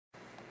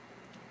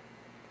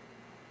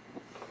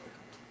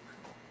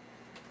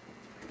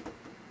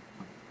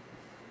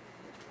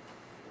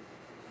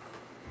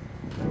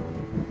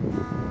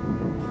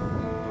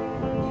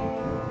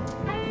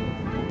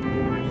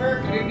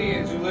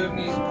Indians who lived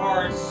in these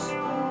parts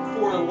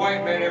before the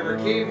white men ever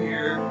came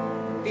here,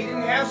 they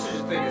didn't have such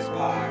a thing as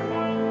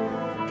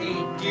pie. They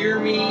ate deer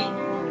meat,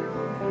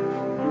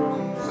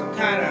 some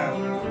kind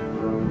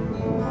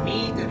of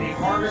meat that they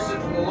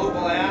harvested from the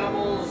local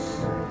animals,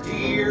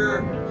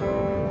 deer,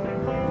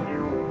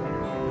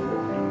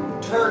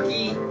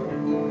 turkey.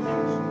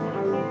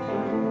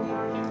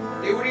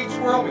 They would eat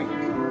squirrel meat.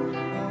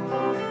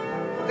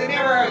 But they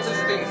never had such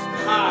a thing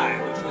as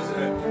pie, which was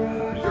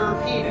a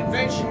European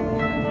invention.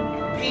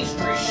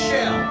 Pastry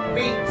shell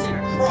baked in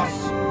a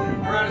crust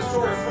around a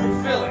sort of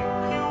fruit filling.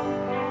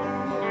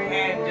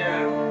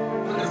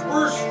 And when the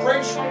first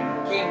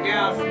Frenchmen came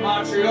down from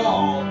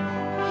Montreal,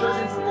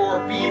 searching for more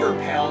beaver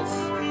pelts,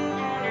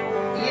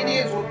 the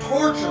Indians would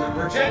torture them,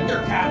 reject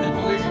their Catholic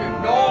religion,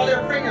 and gnaw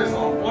their fingers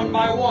off one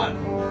by one.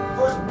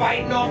 First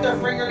biting off their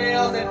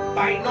fingernails, then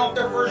biting off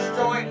their first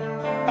joint,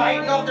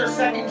 biting off their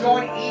second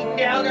joint, eating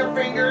down their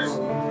fingers,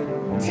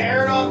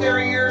 tearing off their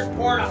ears,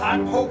 pouring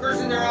hot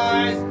pokers in their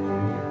eyes.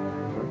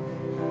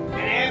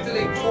 And after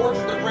they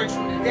tortured the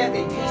Frenchmen to death,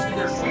 they tasted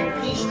their sweet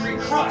pastry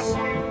crust,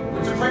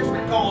 which the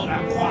Frenchmen called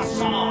a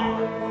croissant.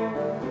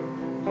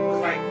 It was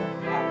like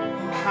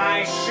a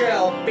pie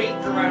shell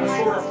baked around a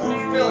sort of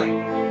fruit filling.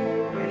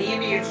 And the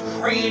Indians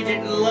craved it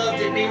and loved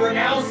it, and they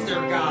renounced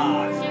their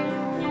gods.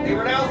 They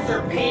renounced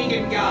their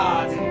pagan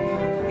gods,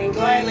 and they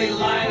gladly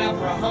lined up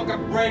for a hunk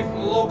of bread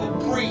from the local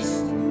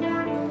priest.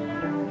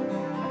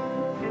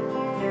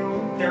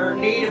 Their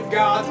native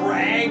gods were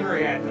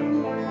angry at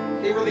them.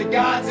 They were the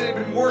gods that had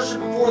been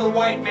worshipped before the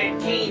white men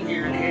came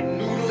here, and they had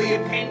noodly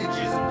appendages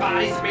and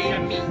bodies made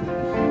of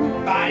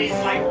meat. Bodies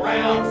like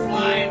round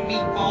flying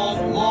meatballs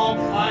with long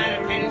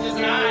flying appendages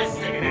and eyes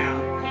sticking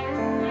out.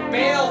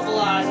 Baleful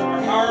eyes that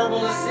were horrible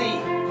to see.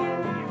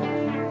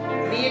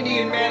 The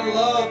Indian men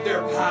loved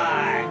their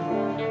pie,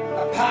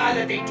 a pie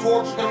that they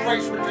tortured the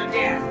Frenchmen to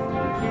death.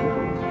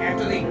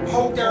 After they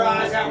poked their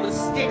eyes out with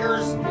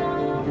stickers,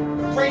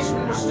 the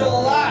Frenchmen were still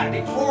alive.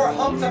 They tore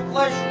hunks of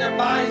flesh from their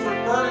bodies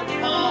with burning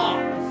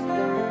tongs,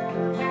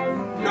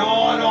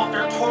 gnawing off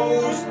their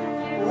toes,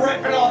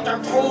 ripping off their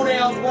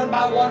toenails one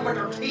by one with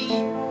their teeth,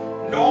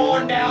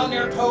 gnawing down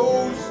their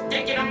toes,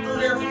 sticking them through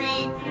their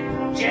feet,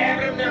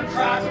 jabbing them in their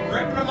crotch,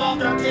 ripping them off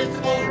their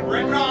testicles,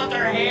 ripping off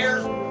their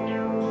hairs.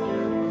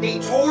 They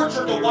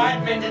tortured the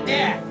white men to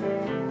death.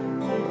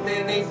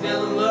 Then they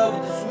fell in love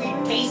with the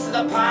sweet taste of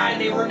the pie,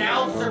 and they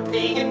renounced their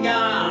pagan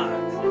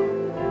gods.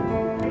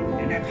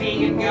 And the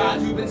pagan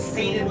gods who've been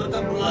sated with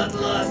the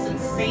bloodlust and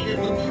sated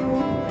with the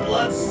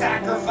blood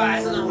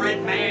sacrifice of the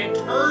red man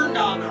turned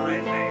on the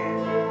red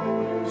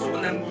man. So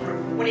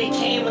when he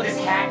came with his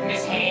hat in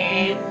his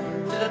hand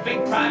to the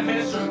big prime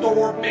minister's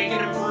door begging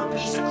him for a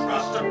piece of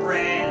crust of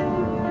bread,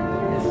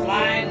 his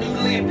flying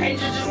noodly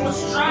appendages would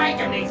strike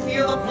him, they'd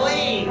feel the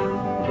plague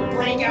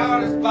break out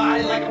on his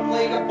body like a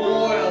plague of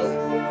boils.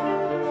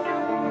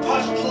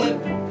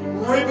 Pustulent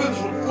ribbons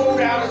would flow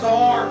down his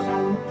arms,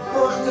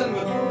 bursting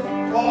with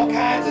all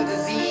kinds of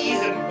disease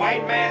and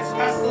white man's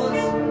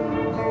pestilence.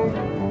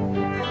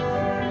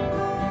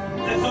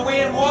 That's the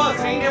way it was.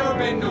 It ain't never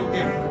been no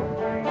different.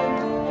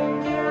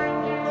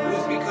 It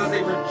was because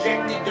they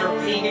rejected their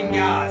pagan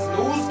gods.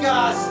 Those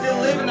gods still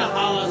live in the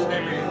hollows of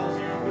them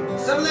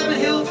hills. Some of them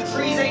hills and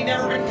trees ain't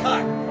never been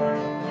cut.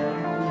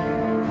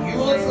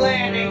 Huletts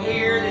landing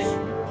here,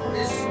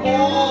 this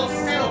small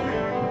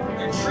settlement,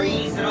 the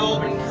trees had all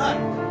been cut.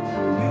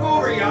 You go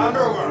over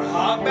yonder over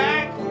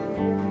Hogback,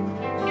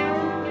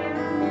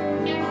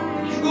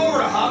 you go over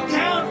to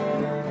Hogtown,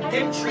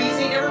 them trees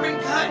ain't never been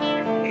cut.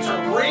 It's a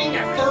ring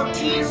of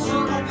 13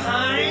 circle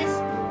pines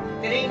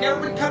that ain't never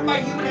been cut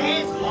by human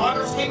hands. The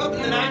loggers came up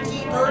in the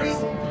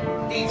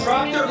 1930s, they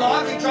dropped their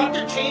logs, they dropped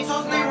their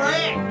chainsaws, and they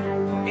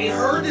ran. They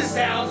heard the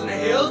sounds in the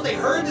hills, they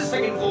heard the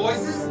singing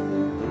voices.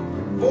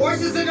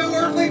 Voices that no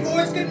earthly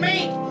voice could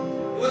make.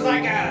 It was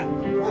like a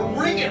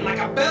ringing, like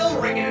a bell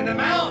ringing in the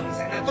mountains,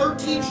 and the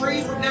 13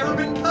 trees would never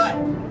been cut.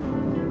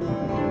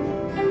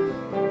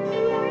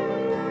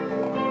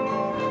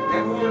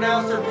 And who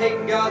renounced their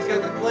pagan gods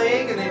got the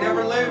plague, and they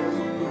never lived.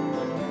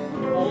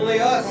 Only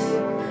us.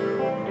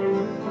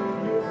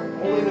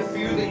 Only the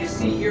few that you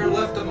see here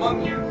left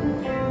among you.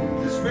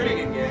 This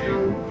Finnegan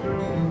gang.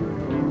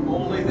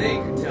 Only they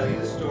can tell you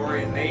the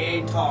story, and they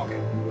ain't talking.